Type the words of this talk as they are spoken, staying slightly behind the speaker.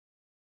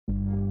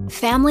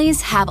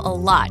Families have a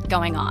lot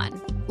going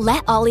on.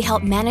 Let Ollie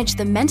help manage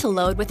the mental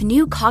load with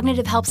new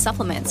cognitive help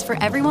supplements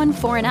for everyone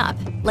 4 and up,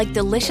 like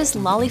delicious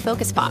Lolly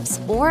Focus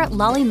Pops or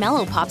Lolly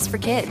Mellow Pops for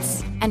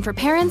kids. And for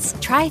parents,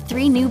 try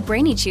 3 new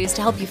Brainy Chews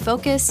to help you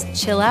focus,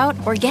 chill out,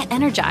 or get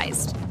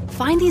energized.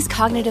 Find these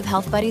cognitive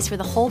health buddies for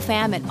the whole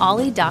fam at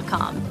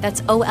ollie.com.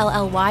 That's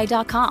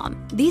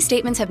OLLY.com. These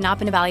statements have not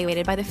been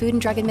evaluated by the Food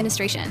and Drug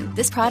Administration.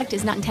 This product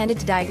is not intended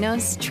to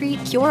diagnose,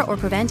 treat, cure, or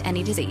prevent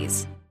any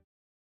disease.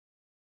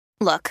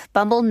 Look,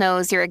 Bumble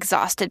knows you're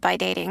exhausted by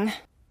dating.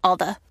 All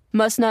the,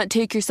 must not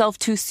take yourself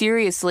too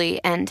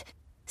seriously, and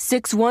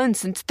 6'1"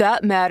 since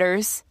that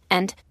matters,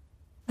 and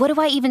what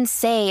do I even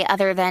say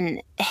other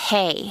than,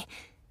 hey?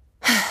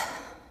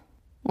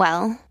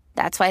 Well,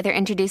 that's why they're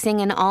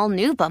introducing an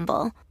all-new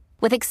Bumble,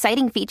 with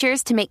exciting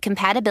features to make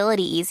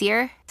compatibility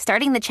easier,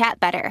 starting the chat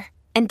better,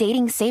 and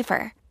dating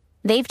safer.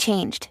 They've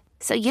changed,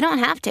 so you don't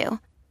have to.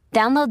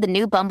 Download the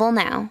new Bumble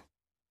now.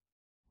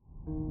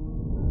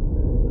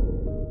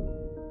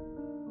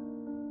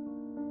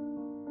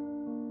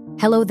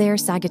 Hello there,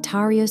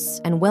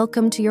 Sagittarius, and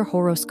welcome to your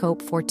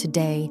horoscope for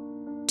today,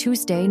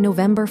 Tuesday,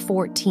 November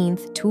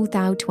 14th,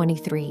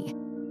 2023.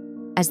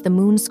 As the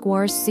moon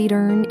squares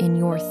Saturn in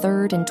your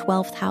 3rd and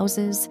 12th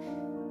houses,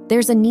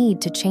 there's a need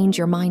to change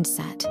your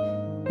mindset.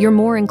 You're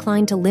more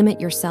inclined to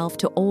limit yourself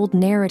to old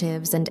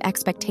narratives and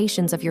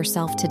expectations of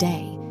yourself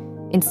today.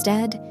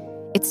 Instead,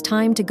 it's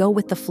time to go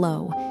with the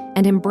flow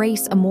and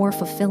embrace a more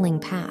fulfilling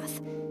path.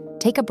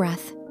 Take a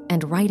breath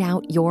and write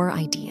out your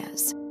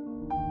ideas.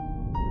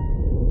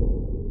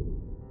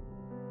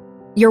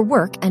 Your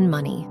work and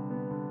money.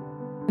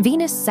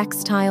 Venus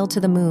sextile to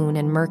the moon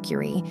and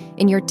Mercury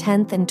in your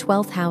 10th and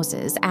 12th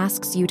houses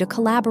asks you to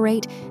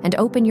collaborate and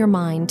open your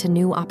mind to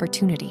new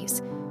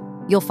opportunities.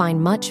 You'll find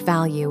much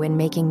value in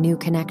making new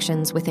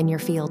connections within your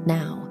field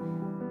now.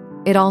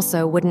 It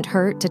also wouldn't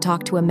hurt to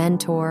talk to a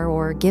mentor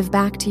or give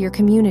back to your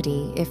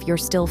community if you're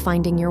still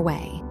finding your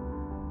way.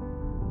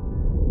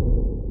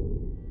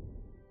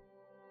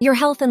 Your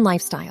health and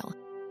lifestyle.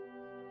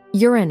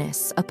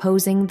 Uranus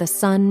opposing the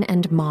Sun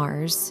and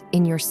Mars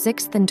in your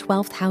 6th and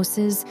 12th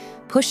houses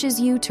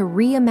pushes you to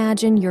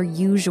reimagine your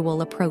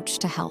usual approach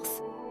to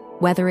health.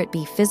 Whether it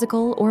be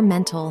physical or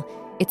mental,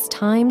 it's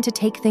time to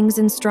take things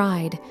in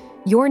stride.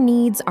 Your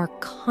needs are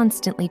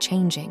constantly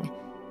changing,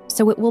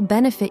 so it will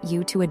benefit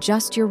you to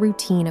adjust your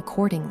routine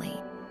accordingly.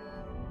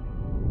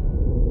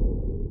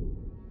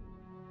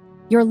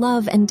 Your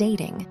love and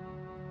dating.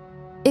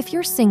 If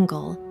you're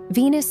single,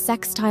 Venus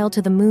sextile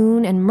to the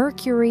moon and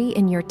Mercury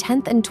in your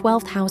 10th and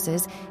 12th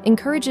houses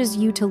encourages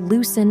you to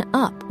loosen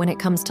up when it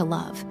comes to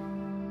love.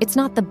 It's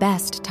not the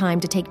best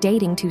time to take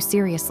dating too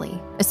seriously,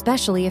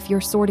 especially if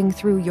you're sorting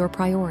through your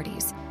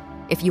priorities.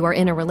 If you are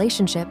in a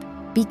relationship,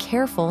 be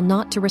careful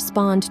not to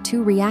respond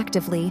too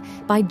reactively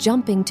by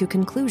jumping to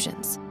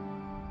conclusions.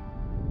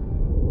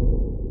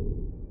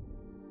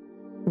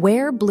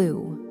 Wear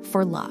blue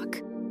for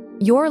luck.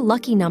 Your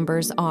lucky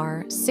numbers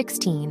are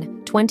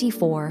 16,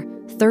 24,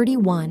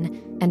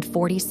 31, and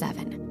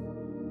 47.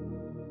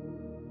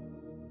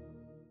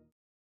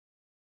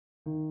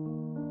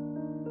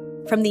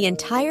 From the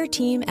entire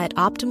team at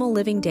Optimal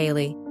Living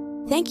Daily,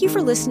 thank you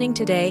for listening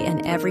today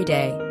and every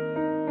day.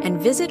 And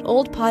visit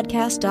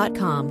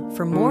oldpodcast.com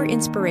for more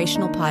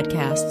inspirational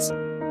podcasts.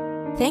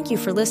 Thank you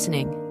for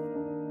listening.